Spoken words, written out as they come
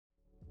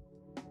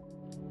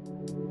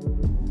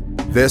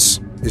This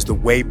is the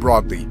Way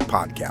Broadly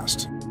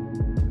podcast.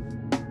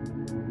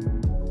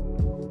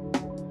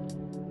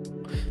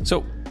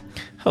 So,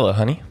 hello,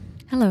 honey.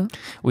 Hello.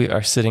 We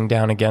are sitting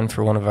down again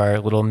for one of our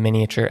little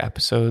miniature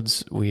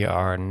episodes. We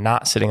are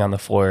not sitting on the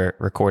floor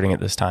recording it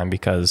this time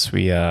because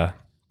we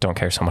don't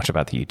care so much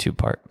about the YouTube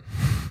part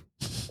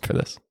for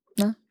this.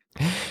 No.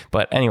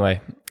 But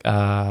anyway,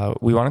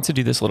 we wanted to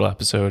do this little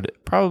episode,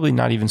 probably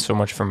not even so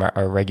much from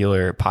our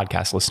regular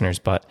podcast listeners,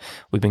 but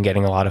we've been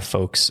getting a lot of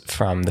folks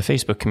from the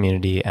Facebook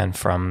community and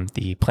from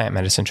the plant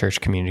medicine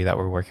church community that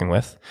we're working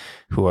with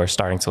who are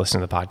starting to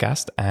listen to the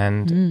podcast,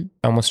 and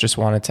almost just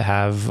wanted to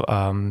have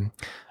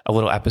a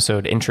little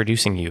episode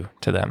introducing you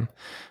to them.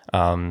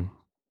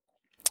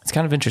 It's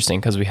kind of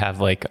interesting because we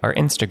have like our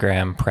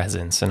Instagram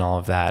presence and all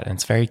of that, and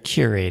it's very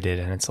curated,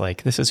 and it's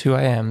like, this is who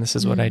I am, this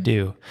is what I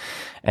do.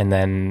 And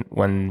then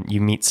when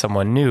you meet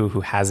someone new who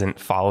hasn't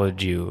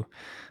followed you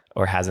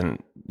or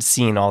hasn't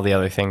seen all the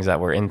other things that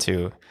we're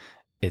into,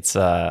 it's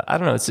I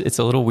don't know, it's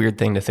a little weird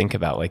thing to think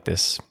about, like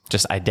this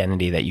just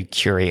identity that you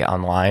curate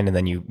online, and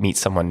then you meet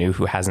someone new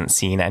who hasn't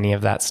seen any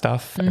of that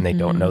stuff and they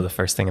don't know the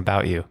first thing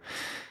about you.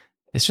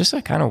 It's just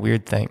a kind of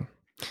weird thing.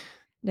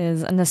 It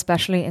is, and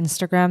especially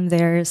Instagram,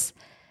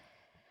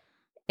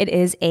 it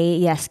is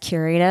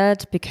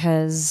curated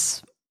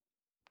because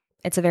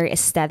it's a very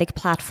aesthetic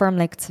platform.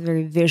 Like, it's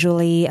very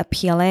visually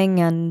appealing,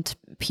 and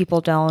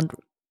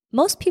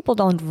most people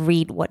don't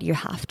read what you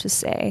have to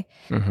say.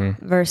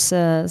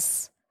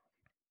 Versus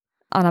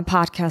on a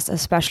podcast,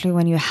 especially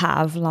when you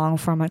have long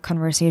format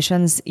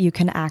conversations, you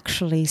can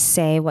actually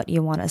say what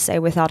you want to say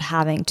without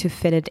having to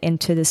fit it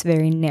into this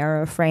very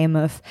narrow frame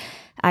of,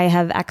 I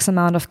have X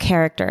amount of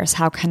characters,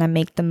 how can I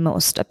make the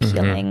most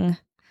appealing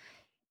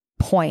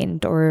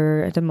point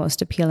or the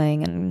most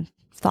appealing and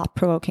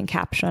thought-provoking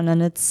caption?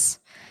 And it's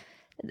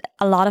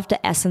a lot of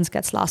the essence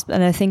gets lost.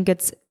 And I think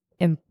it's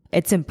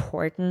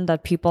important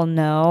that people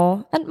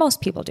know, and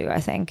most people do,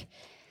 I think,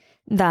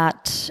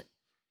 that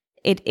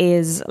it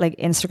is like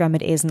Instagram,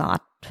 it is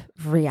not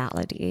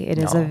reality. It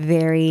is a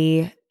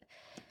very,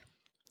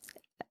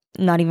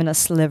 not even a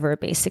sliver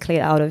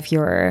basically out of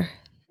your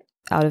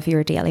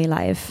daily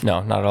life.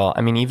 No, not at all.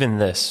 I mean, even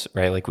this,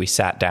 right? Like, we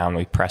sat down,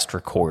 we pressed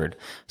record.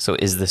 So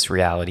is this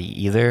reality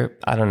either?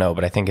 I don't know,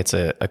 but I think it's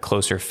a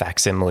closer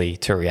facsimile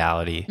to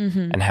reality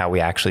and how we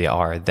actually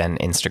are than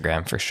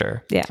Instagram for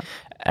sure. Yeah.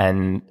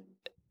 And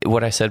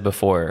what I said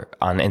before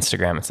on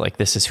Instagram, it's like,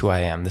 this is who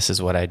I am. This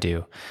is what I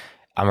do.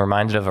 I'm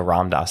reminded of a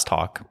Ram Dass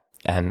talk.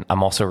 And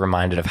I'm also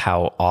reminded of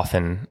how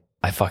often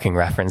I fucking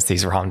reference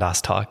these Ram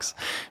Dass talks,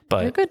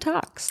 but they're good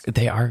talks.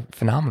 They are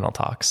phenomenal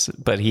talks.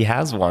 But he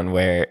has one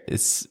where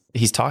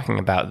he's talking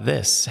about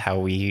this, how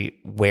we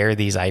wear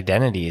these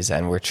identities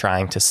and we're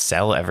trying to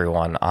sell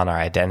everyone on our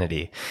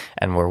identity.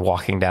 And we're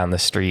walking down the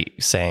street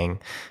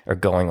saying, or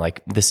going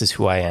like, this is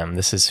who I am.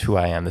 This is who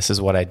I am. This is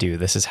what I do.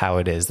 This is how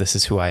it is. This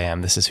is who I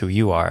am. This is who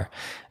you are.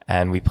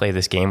 And we play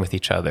this game with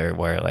each other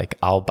where, like,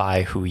 I'll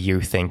buy who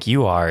you think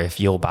you are if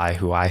you'll buy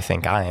who I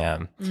think I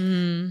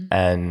am.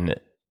 And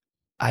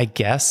I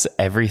guess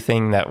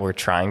everything that we're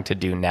trying to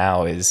do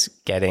now is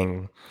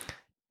getting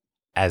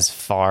as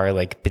far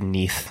like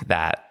beneath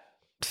that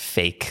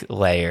fake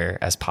layer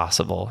as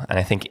possible. And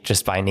I think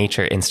just by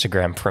nature,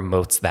 Instagram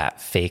promotes that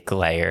fake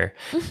layer.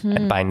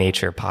 And by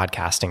nature,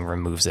 podcasting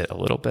removes it a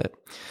little bit.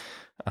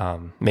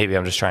 Maybe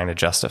I'm just trying to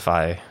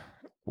justify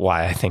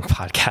why I think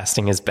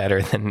podcasting is better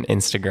than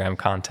Instagram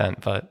content,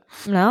 but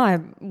no,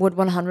 I would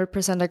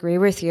 100% agree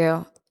with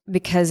you,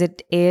 because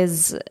it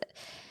is,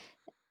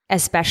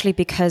 especially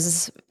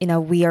because,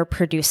 we are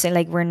producing,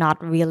 like, we're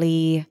not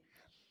really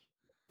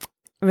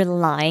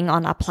relying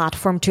on a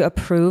platform to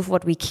approve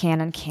what we can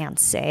and can't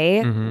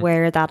say,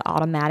 where that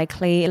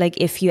automatically, like,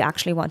 if you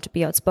actually want to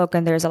be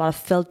outspoken, there's a lot of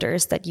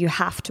filters that you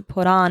have to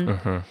put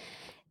on.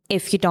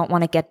 If you don't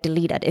want to get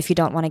deleted, if you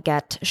don't want to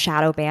get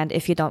shadow banned,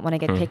 if you don't want to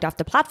get kicked off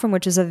the platform,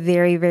 which is a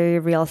very, very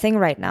real thing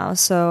right now.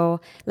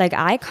 So, like,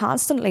 I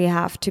constantly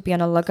have to be on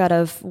the lookout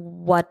of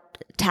what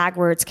tag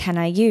words can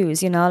I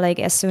use, like,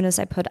 as soon as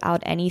I put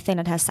out anything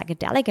that has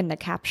psychedelic in the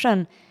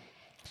caption,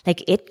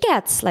 like, it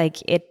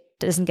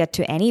doesn't get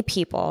to any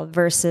people,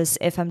 versus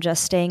if I'm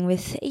just staying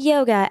with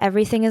yoga,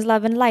 everything is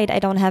love and light, I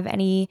don't have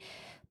any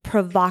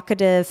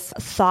provocative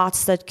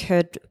thoughts that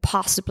could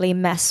possibly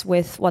mess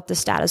with what the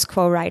status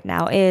quo right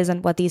now is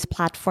and what these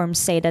platforms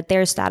say that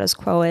their status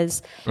quo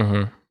is,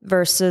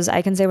 versus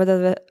I can say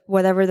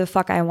whatever the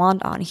fuck I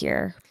want on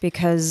here,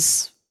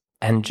 because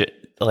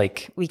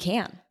we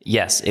can.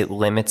 Yes, it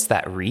limits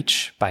that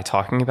reach by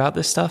talking about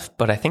this stuff,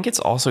 but I think it's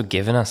also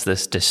given us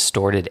this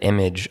distorted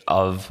image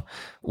of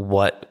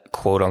what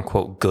quote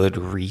unquote good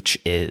reach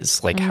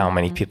is, like how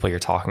many people you're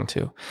talking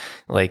to.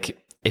 Like,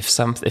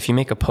 if you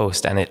make a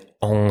post and it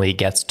only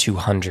gets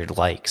 200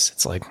 likes,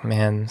 it's like,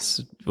 man,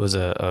 this was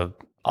a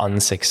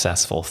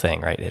unsuccessful thing,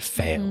 right? It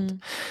failed.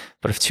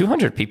 But if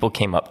 200 people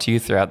came up to you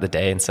throughout the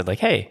day and said like,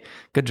 hey,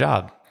 good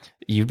job,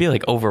 you'd be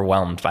like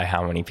overwhelmed by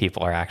how many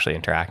people are actually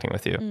interacting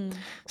with you.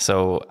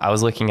 So I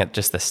was looking at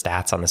just the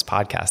stats on this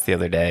podcast the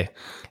other day.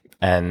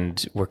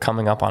 and we're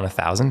coming up on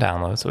 1,000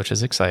 downloads, which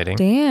is exciting.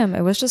 Damn,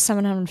 it was just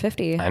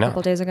 750 I know. a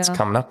couple days ago. It's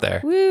coming up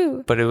there.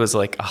 Woo! But it was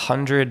like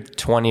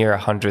 120 or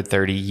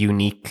 130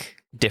 unique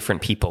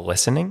different people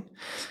listening,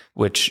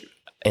 which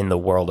in the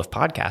world of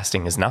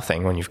podcasting is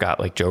nothing when you've got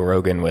like Joe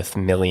Rogan with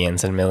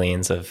millions and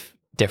millions of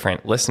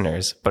different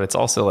listeners. But it's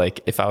also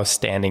like if I was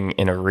standing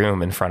in a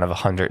room in front of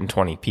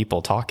 120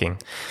 people talking,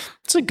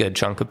 it's a good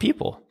chunk of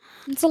people.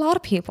 It's a lot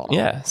of people.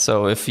 Yeah.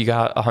 So if you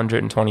got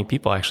 120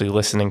 people actually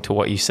listening to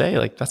what you say,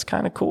 like that's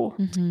kind of cool.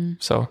 Mm-hmm.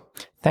 So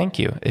thank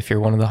you if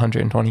you're one of the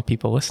 120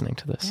 people listening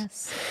to this.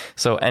 Yes.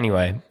 So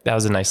anyway, that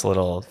was a nice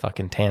little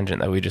fucking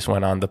tangent that we just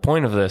went on. The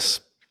point of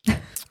this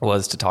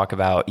was to talk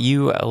about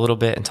you a little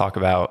bit and talk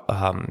about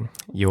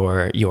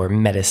your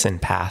medicine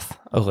path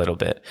a little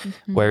bit.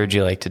 Mm-hmm. Where would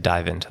you like to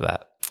dive into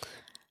that?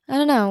 I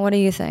don't know. What do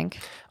you think?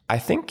 I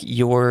think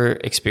your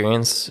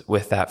experience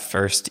with that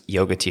first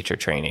yoga teacher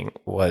training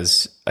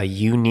was a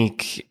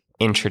unique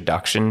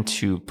introduction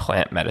to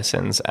plant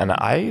medicines. And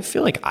I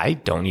feel like I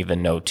don't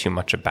even know too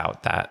much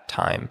about that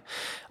time.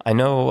 I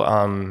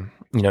know,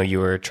 you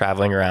were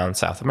traveling around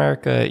South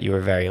America. You were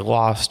very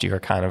lost. You were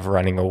kind of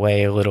running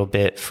away a little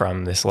bit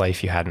from this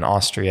life you had in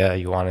Austria.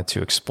 You wanted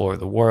to explore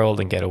the world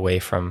and get away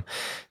from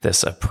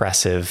this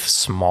oppressive,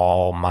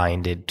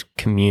 small-minded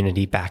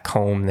community back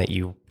home that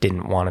you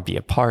didn't want to be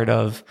a part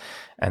of.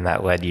 And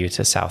that led you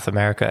to South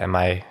America. Am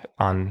I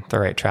on the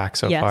right track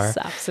so far? Yes,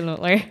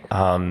 absolutely.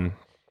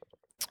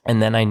 And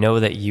then I know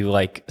that you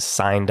like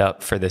signed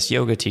up for this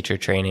yoga teacher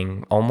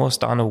training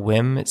almost on a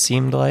whim, it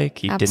seemed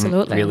like. You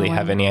didn't really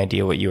have any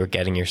idea what you were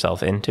getting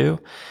yourself into.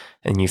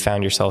 And you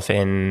found yourself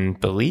in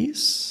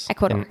Belize?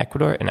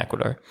 Ecuador. In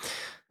Ecuador.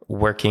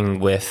 Working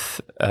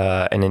with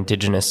an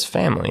indigenous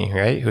family,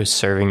 right? Who's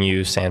serving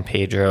you San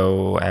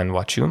Pedro and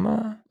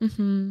Huachuma?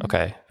 Mm-hmm.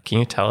 Okay. Can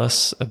you tell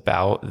us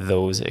about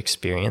those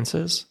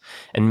experiences?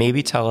 And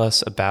maybe tell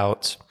us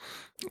about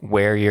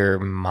where your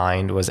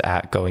mind was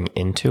at going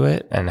into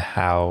it and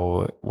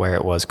where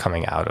it was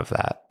coming out of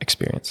that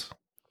experience.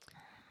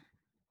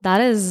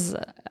 That is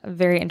a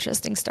very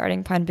interesting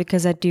starting point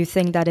because I do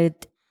think that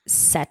it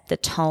set the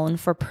tone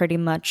for pretty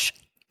much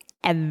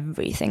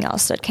everything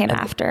else that came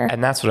after.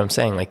 And that's what I'm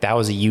saying. Like that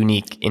was a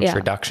unique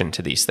introduction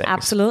to these things.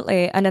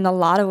 Absolutely. And in a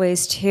lot of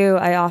ways too,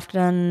 I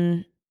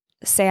often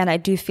say, and I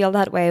do feel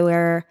that way,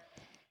 where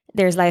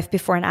there's life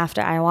before and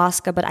after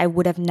ayahuasca, but I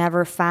would have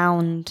never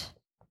found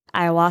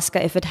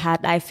ayahuasca if it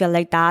had. I feel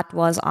like that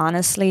was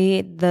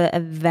honestly the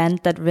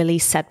event that really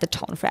set the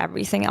tone for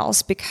everything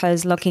else,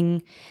 because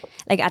looking,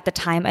 like at the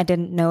time I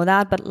didn't know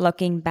that, but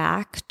looking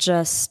back,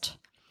 just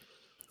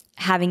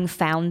having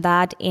found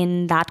that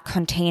in that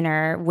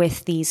container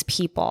with these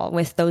people,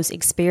 with those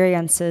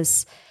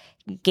experiences,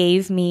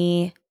 gave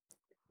me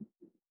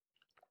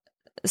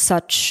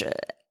such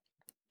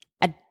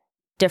a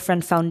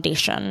different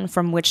foundation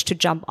from which to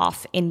jump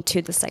off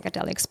into the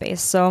psychedelic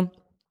space. So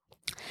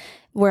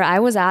where I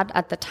was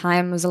at the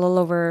time was it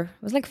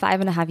was like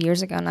 5.5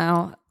 years ago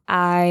now.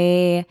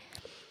 I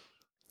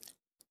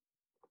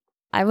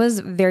was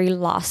very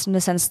lost in the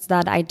sense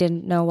that I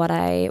didn't know what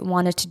I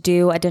wanted to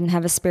do. I didn't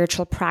have a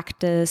spiritual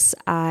practice.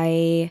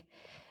 I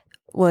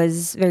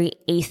was very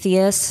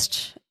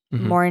atheist,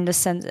 more in the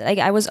sense, like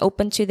I was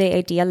open to the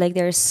idea like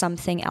there's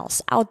something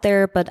else out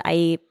there, but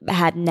I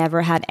had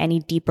never had any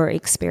deeper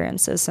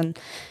experiences. And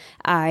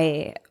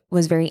I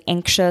was very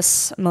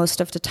anxious most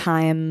of the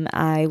time.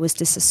 I was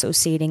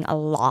disassociating a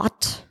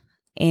lot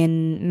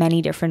in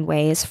many different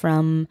ways,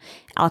 from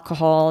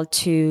alcohol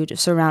to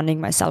surrounding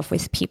myself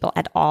with people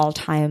at all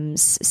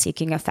times,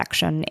 seeking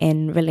affection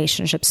in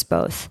relationships,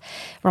 both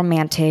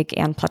romantic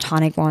and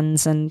platonic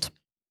ones. And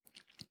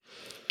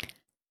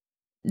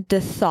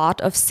the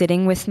thought of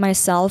sitting with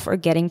myself or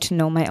getting to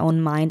know my own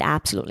mind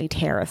absolutely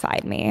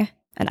terrified me.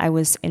 And I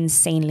was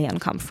insanely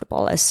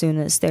uncomfortable as soon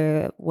as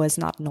there was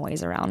not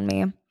noise around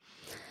me.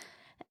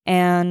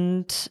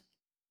 And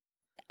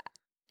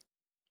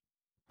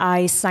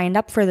I signed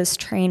up for this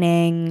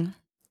training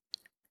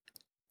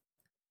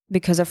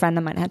because a friend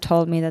of mine had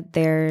told me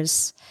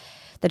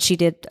that she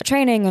did a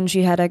training and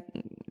she had a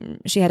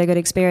good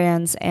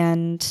experience.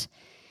 And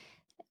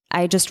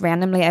I just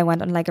randomly, I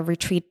went on like a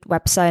retreat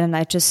website and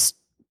I just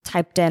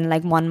typed in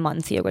like 1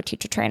 month yoga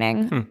teacher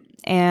training.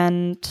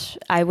 And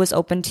I was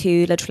open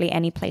to literally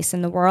any place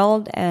in the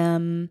world.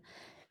 And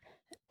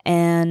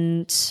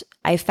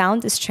I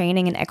found this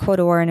training in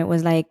Ecuador, and it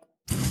was like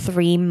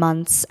 3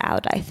 months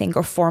out, I think,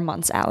 or 4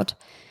 months out.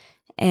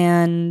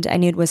 And I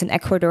knew it was in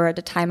Ecuador at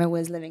the time. I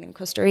was living in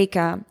Costa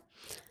Rica.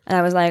 And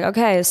I was like,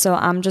 okay, so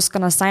I'm just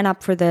going to sign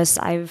up for this.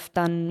 I've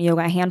done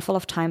yoga a handful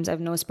of times. I have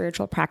no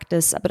spiritual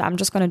practice, but I'm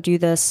just going to do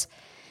this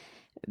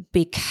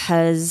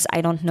because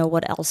I don't know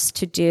what else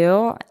to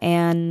do.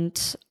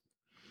 And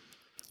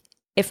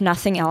if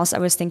nothing else, I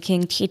was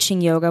thinking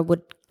teaching yoga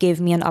would give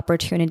me an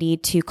opportunity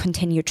to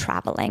continue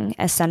traveling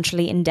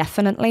essentially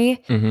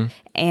indefinitely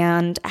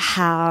and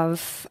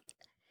have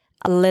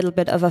a little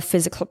bit of a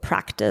physical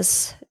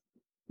practice,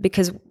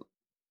 because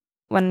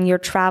when you're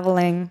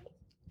traveling,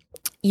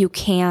 you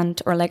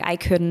can't, or like I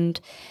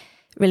couldn't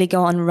really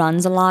go on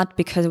runs a lot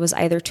because it was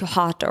either too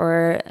hot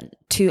or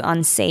too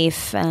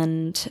unsafe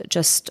and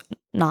just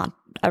not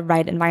a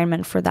right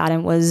environment for that.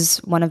 And was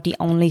one of the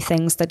only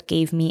things that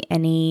gave me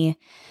any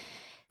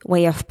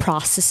way of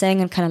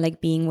processing and kind of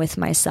like being with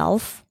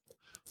myself.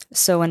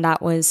 So when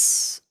that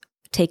was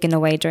taken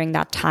away during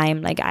that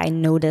time, like I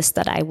noticed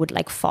that I would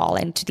like fall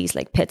into these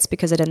like pits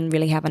because I didn't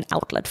really have an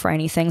outlet for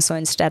anything. So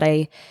instead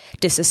I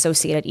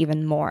disassociated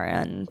even more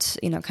and,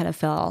 you know, kind of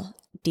fell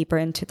deeper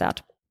into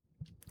that.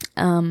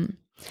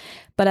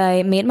 But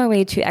I made my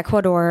way to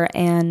Ecuador,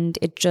 and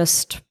it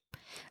just,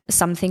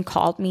 something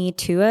called me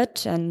to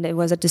it. And it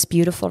was at this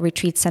beautiful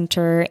retreat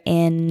center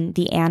in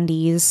the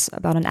Andes,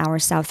 about an hour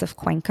south of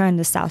Cuenca in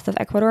the south of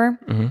Ecuador.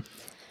 Mm-hmm.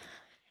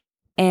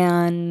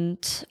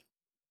 And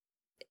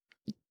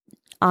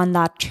on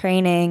that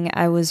training,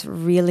 I was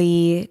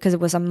really, because it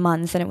was a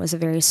month and it was a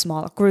very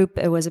small group,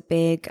 it was a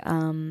big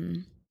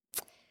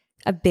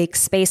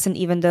space. And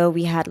even though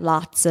we had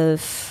lots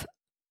of,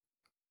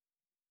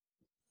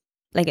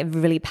 like a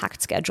really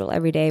packed schedule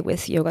every day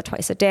with yoga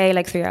twice a day,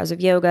 like 3 hours of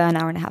yoga, an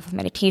hour and a half of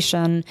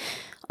meditation,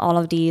 all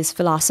of these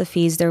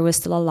philosophies, there was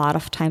still a lot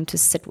of time to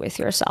sit with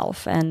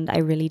yourself. And I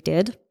really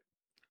did.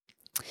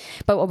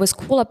 But what was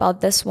cool about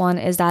this one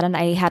is that, and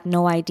I had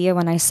no idea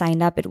when I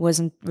signed up, it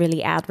wasn't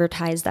really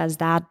advertised as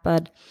that,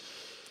 but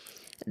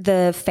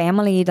the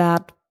family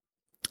that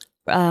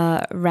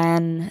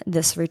ran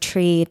this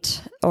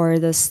retreat or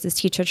this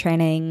teacher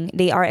training,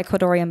 they are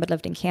Ecuadorian but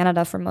lived in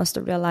Canada for most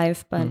of their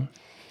life, but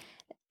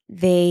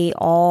they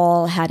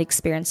all had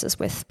experiences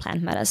with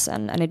plant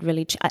medicine, and it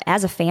really,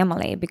 as a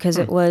family, because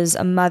it was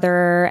a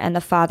mother and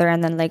a father,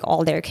 and then like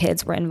all their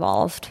kids were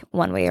involved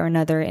one way or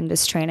another in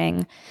this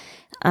training.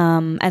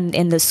 And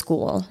in the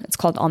school, it's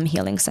called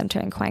Healing Center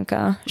in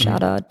Cuenca.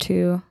 Shout out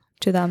to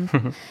them.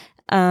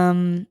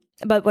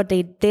 But what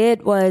they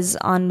did was,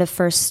 on the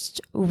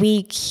first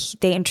week,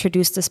 they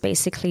introduced us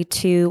basically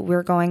to,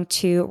 we're going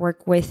to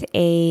work with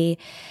a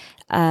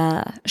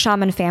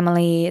shaman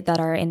family that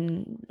are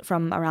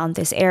from around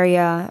this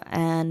area.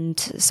 And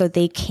so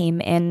they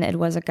came in. It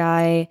was a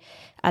guy,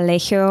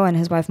 Alejo, and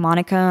his wife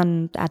Monica.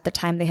 And at the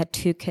time they had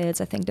 2 kids.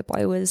 I think the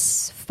boy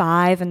was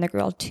 5 and the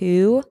girl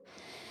 2.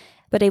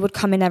 But they would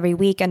come in every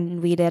week,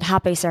 and we did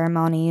hape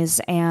ceremonies,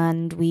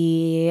 and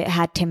we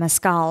had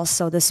temazcal,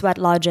 so the sweat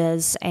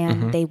lodges,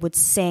 and they would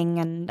sing.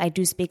 And I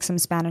do speak some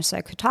Spanish, so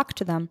I could talk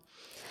to them.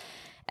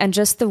 And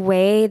just the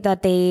way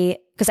that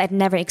because I'd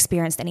never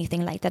experienced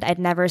anything like that. I'd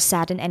never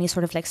sat in any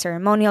sort of like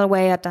ceremonial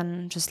way. I'd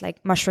done just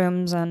like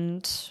mushrooms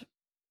and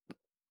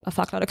a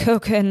fuckload of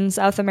coke in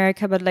South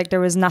America, but like there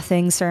was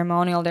nothing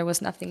ceremonial. There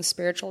was nothing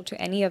spiritual to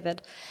any of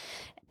it.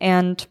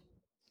 And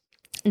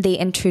they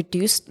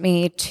introduced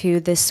me to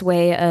this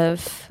way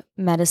of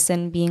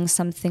medicine being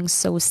something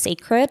so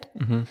sacred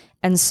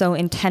and so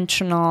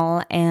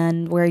intentional,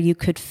 and where you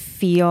could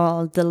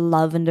feel the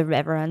love and the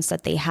reverence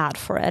that they had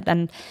for it.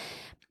 And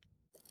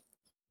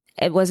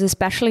it was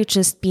especially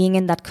just being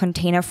in that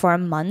container for a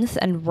month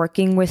and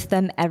working with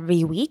them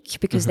every week,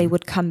 because they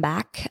would come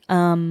back,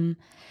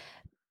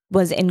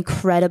 was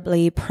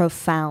incredibly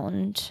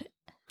profound.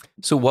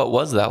 So what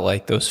was that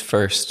like, those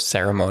first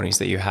ceremonies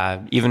that you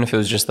had, even if it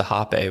was just the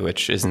hape,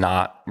 which is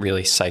not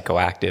really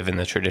psychoactive in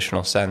the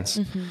traditional sense,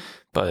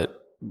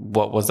 but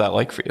what was that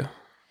like for you?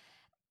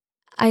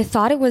 I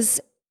thought it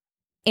was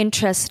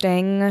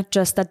interesting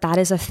just that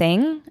is a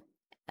thing.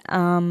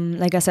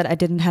 Like I said, I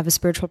didn't have a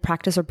spiritual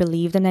practice or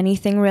believed in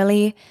anything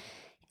really.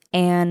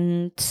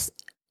 And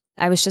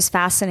I was just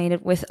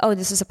fascinated with,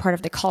 this is a part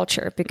of the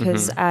culture,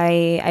 because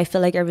I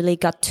feel like I really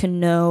got to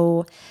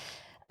know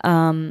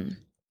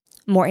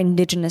more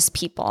indigenous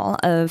people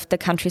of the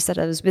countries that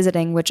I was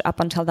visiting, which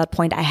up until that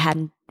point I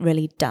hadn't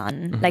really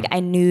done. Like I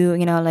knew,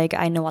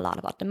 I know a lot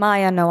about the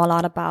Maya, know a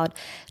lot about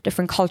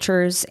different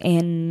cultures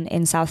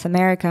in South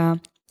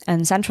America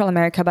and Central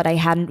America, but I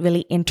hadn't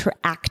really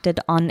interacted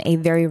on a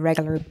very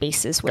regular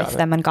basis with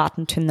them and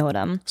gotten to know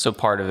them. So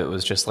part of it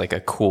was just like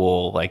a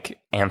cool, like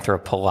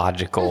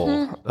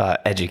anthropological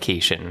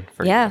education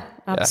for you. Yeah,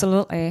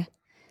 absolutely.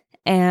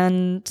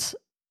 And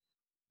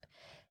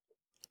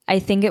I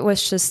think it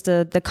was just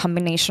the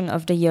combination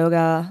of the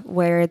yoga,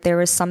 where there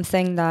was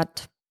something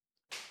that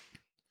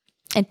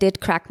it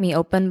did crack me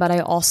open, but I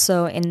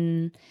also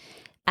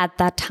at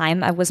that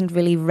time, I wasn't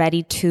really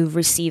ready to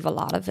receive a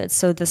lot of it.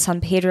 So the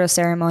San Pedro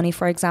ceremony,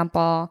 for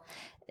example,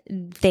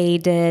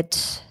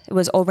 it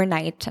was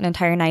overnight, an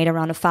entire night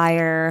around a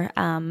fire,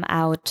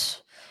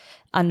 out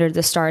under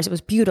the stars. It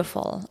was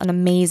beautiful, an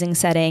amazing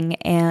setting.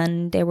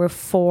 And there were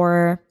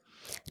 4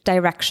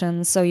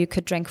 directions, so you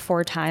could drink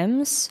 4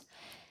 times.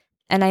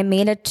 And I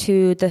made it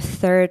to the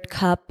 3rd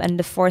cup, and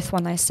the 4th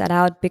one I set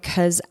out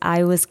because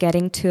I was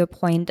getting to a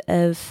point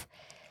of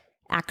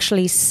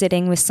actually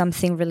sitting with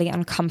something really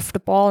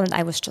uncomfortable, and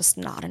I was just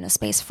not in a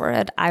space for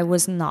it. I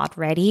was not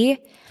ready.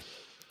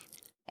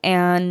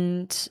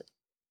 And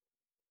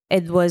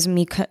it was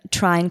me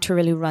trying to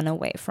really run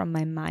away from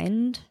my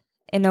mind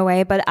in a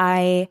way, but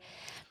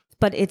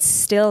it's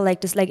still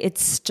like this, like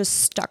it's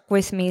just stuck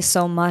with me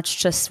so much,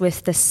 just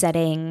with the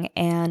setting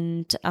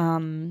and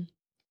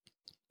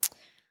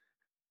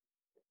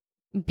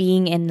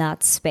being in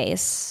that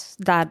space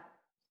that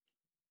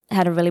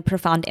had a really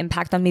profound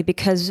impact on me,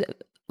 because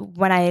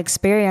when I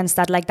experienced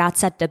that, like, that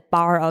set the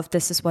bar of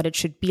this is what it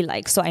should be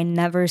like. So I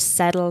never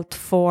settled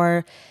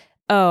for,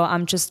 oh,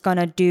 I'm just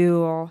gonna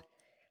do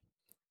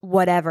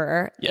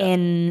whatever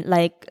in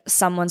like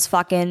someone's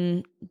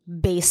fucking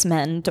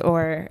basement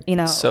or, you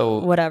know, so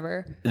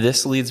whatever.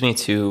 This leads me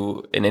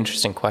to an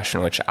interesting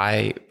question, which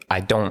I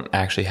don't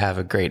actually have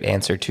a great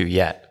answer to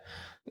yet.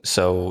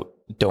 So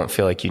don't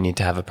feel like you need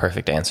to have a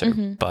perfect answer.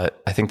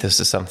 But I think this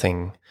is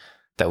something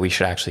that we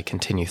should actually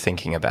continue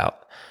thinking about,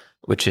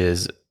 which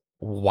is,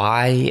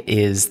 why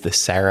is the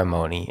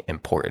ceremony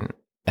important?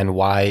 And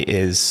why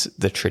is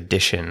the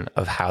tradition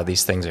of how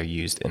these things are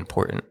used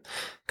important?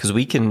 Because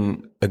we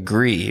can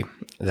agree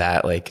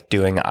that like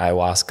doing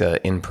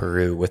ayahuasca in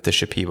Peru with the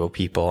Shipibo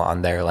people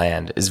on their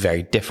land is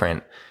very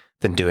different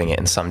than doing it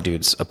in some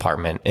dude's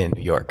apartment in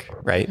New York,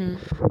 right?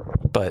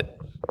 But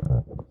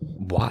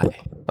why?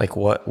 Like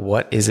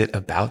what is it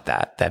about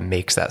that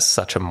makes that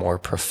such a more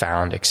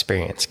profound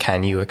experience?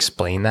 Can you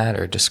explain that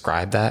or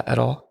describe that at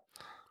all?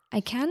 I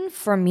can,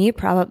 for me,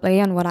 probably,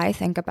 and what I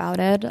think about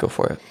it. Go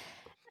for it.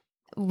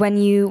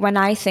 When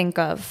I think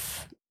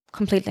of,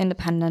 completely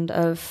independent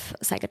of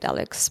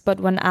psychedelics,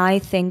 but when I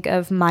think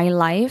of my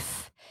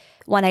life,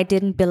 when I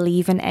didn't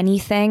believe in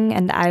anything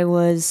and I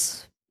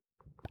was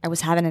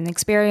having an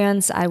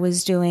experience, I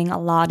was doing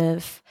a lot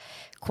of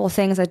cool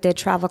things. I did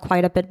travel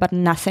quite a bit, but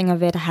nothing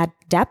of it had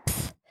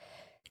depth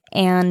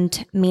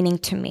and meaning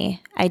to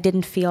me. I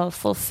didn't feel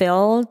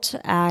fulfilled.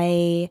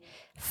 I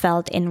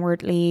felt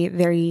inwardly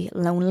very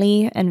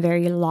lonely and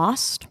very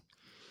lost.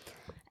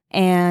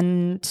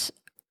 And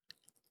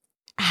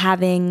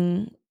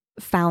having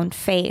found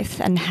faith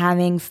and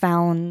having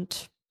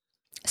found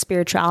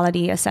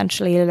spirituality,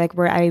 essentially, like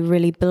where I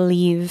really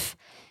believe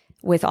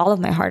with all of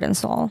my heart and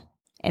soul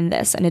in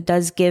this, and it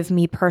does give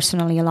me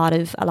personally a lot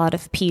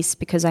of peace,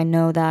 because I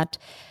know that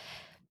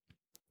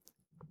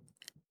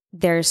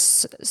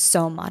there's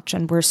so much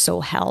and we're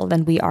so held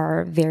and we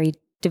are very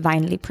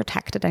divinely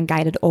protected and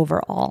guided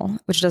overall,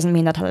 which doesn't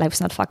mean that life's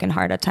not fucking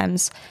hard at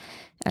times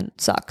and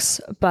sucks.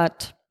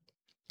 But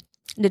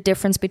the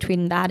difference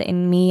between that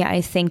and me, I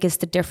think, is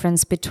the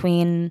difference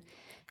between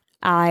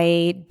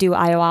I do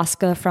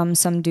ayahuasca from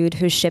some dude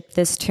who shipped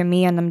this to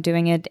me and I'm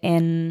doing it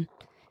in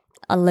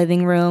a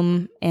living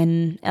room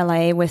in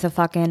LA with a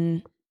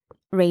fucking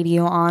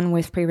radio on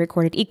with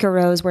pre-recorded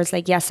Icaros, where it's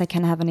like, yes, I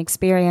can have an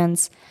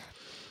experience,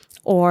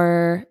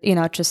 or, you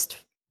know, just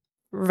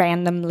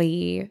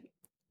randomly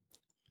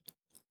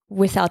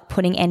without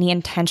putting any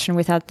intention,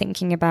 without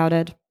thinking about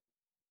it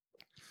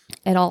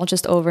at all,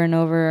 just over and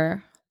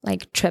over,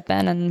 like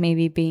tripping and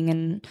maybe being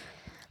in,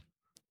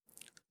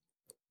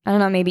 I don't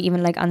know, maybe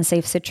even like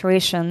unsafe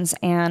situations.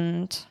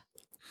 And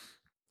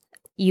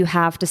you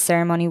have the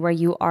ceremony where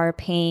you are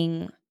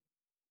paying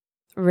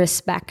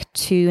respect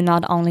to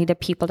not only the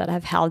people that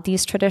have held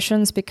these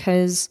traditions,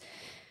 because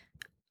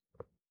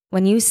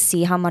when you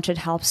see how much it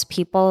helps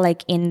people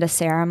like in the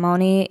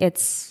ceremony,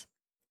 it's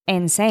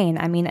insane.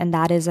 I mean, and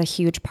that is a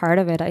huge part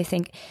of it. I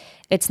think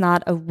it's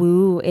not a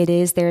woo.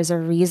 There's a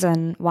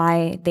reason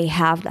why they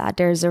have that.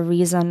 There's a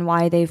reason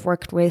why they've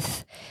worked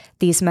with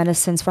these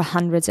medicines for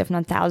hundreds, if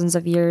not thousands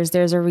of years.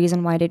 There's a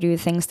reason why they do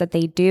things that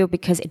they do,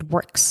 because it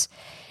works.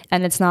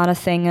 And it's not a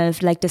thing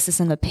of like, this is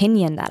an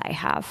opinion that I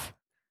have.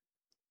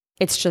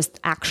 It's just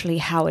actually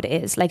how it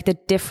is. Like the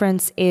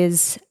difference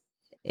is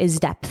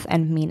depth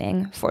and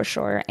meaning for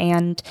sure,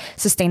 and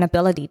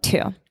sustainability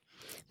too.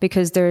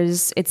 Because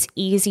it's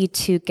easy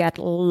to get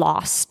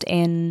lost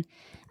in,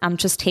 I'm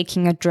just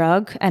taking a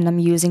drug and I'm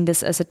using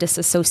this as a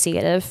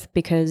disassociative,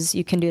 because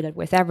you can do that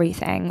with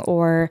everything.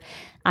 Or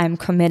I'm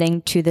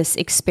committing to this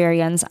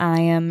experience.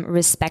 I am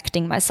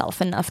respecting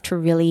myself enough to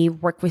really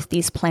work with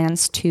these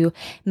plants to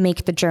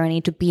make the journey,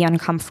 to be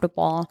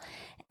uncomfortable.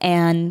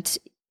 And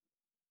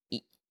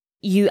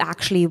you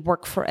actually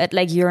work for it.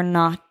 Like you're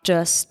not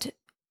just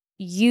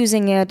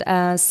using it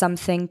as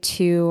something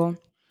to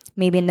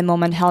maybe in the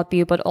moment help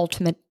you, but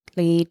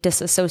ultimately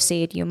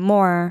disassociate you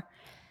more.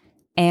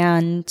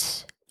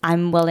 And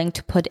I'm willing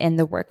to put in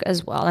the work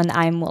as well. And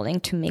I'm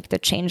willing to make the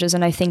changes.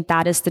 And I think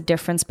that is the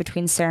difference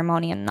between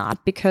ceremony and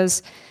not,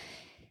 because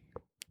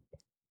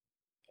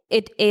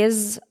it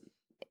is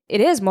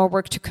more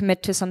work to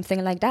commit to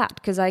something like that.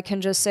 Because I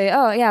can just say,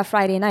 oh yeah,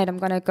 Friday night, I'm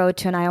going to go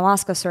to an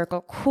ayahuasca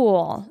circle.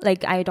 Cool.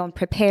 Like I don't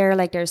prepare,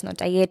 like there's no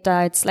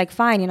dieta. It's like,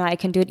 fine, I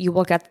can do it. You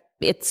will get,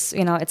 it's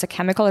a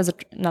chemical,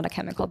 not a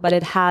chemical, but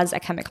it has a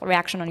chemical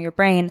reaction on your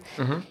brain,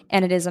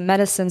 and it is a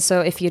medicine.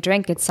 So if you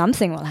drink it,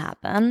 something will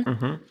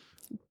happen.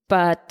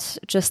 But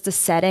just the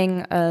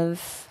setting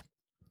of,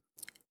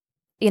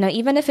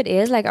 even if it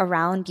is like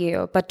around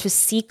you, but to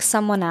seek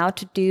someone out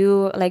to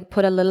do, like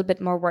put a little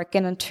bit more work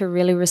in and to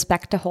really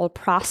respect the whole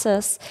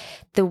process,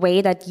 the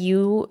way that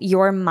your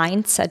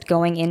mindset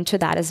going into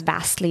that is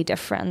vastly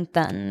different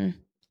than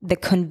the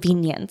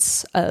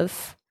convenience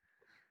of,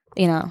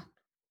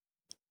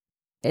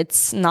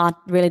 it's not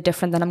really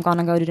different than I'm going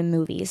to go to the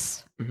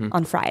movies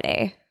on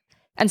Friday.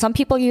 And some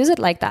people use it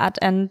like that,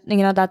 and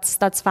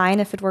that's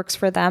fine if it works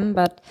for them.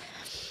 But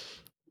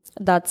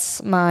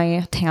that's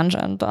my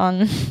tangent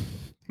on.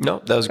 No,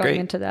 that was great.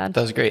 Into that.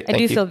 That was great. I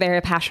do feel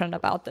very passionate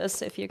about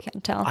this, if you can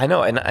tell. I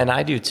know, and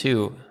I do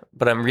too.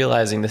 But I'm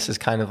realizing this is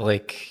kind of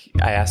like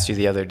I asked you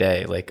the other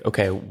day, like,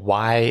 okay,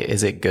 why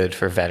is it good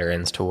for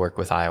veterans to work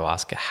with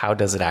ayahuasca? How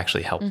does it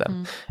actually help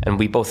them? And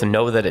we both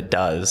know that it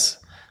does,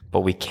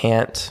 but we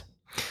can't.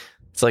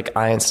 It's like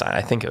Einstein,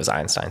 I think it was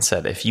Einstein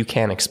said, if you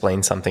can't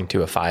explain something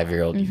to a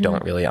 5-year-old, you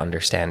don't really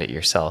understand it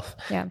yourself.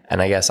 Yeah.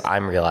 And I guess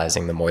I'm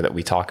realizing the more that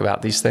we talk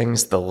about these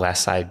things, the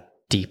less I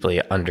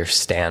deeply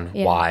understand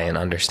why and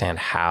understand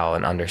how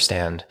and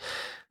understand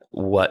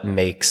what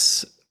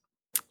makes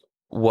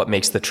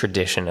the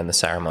tradition and the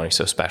ceremony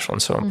so special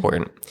and so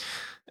important.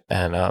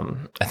 And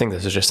I think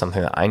this is just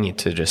something that I need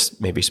to just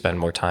maybe spend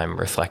more time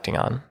reflecting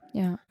on.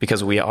 Yeah.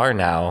 Because we are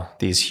now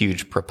these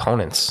huge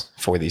proponents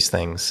for these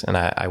things. And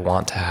I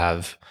want to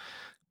have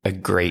a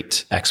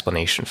great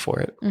explanation for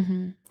it.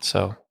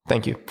 So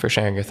thank you for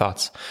sharing your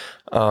thoughts.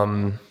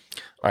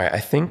 All right, I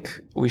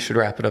think we should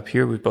wrap it up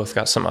here. We've both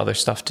got some other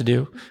stuff to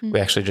do. We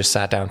actually just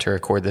sat down to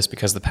record this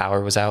because the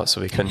power was out,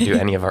 so we couldn't do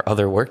any of our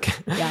other work.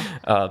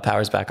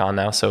 Power's back on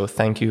now. So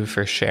thank you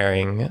for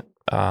sharing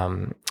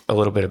a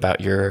little bit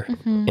about your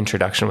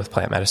introduction with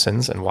plant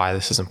medicines and why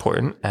this is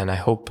important. And I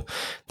hope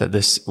that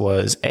this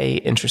was A,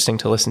 interesting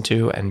to listen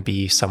to, and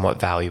B,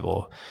 somewhat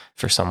valuable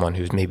for someone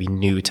who's maybe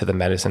new to the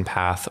medicine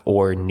path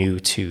or new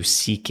to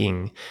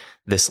seeking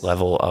this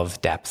level of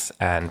depth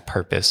and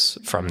purpose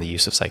from the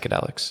use of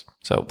psychedelics.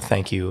 So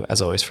thank you, as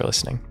always, for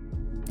listening.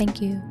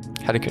 Thank you.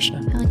 Hare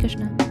Krishna. Hare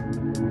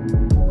Krishna.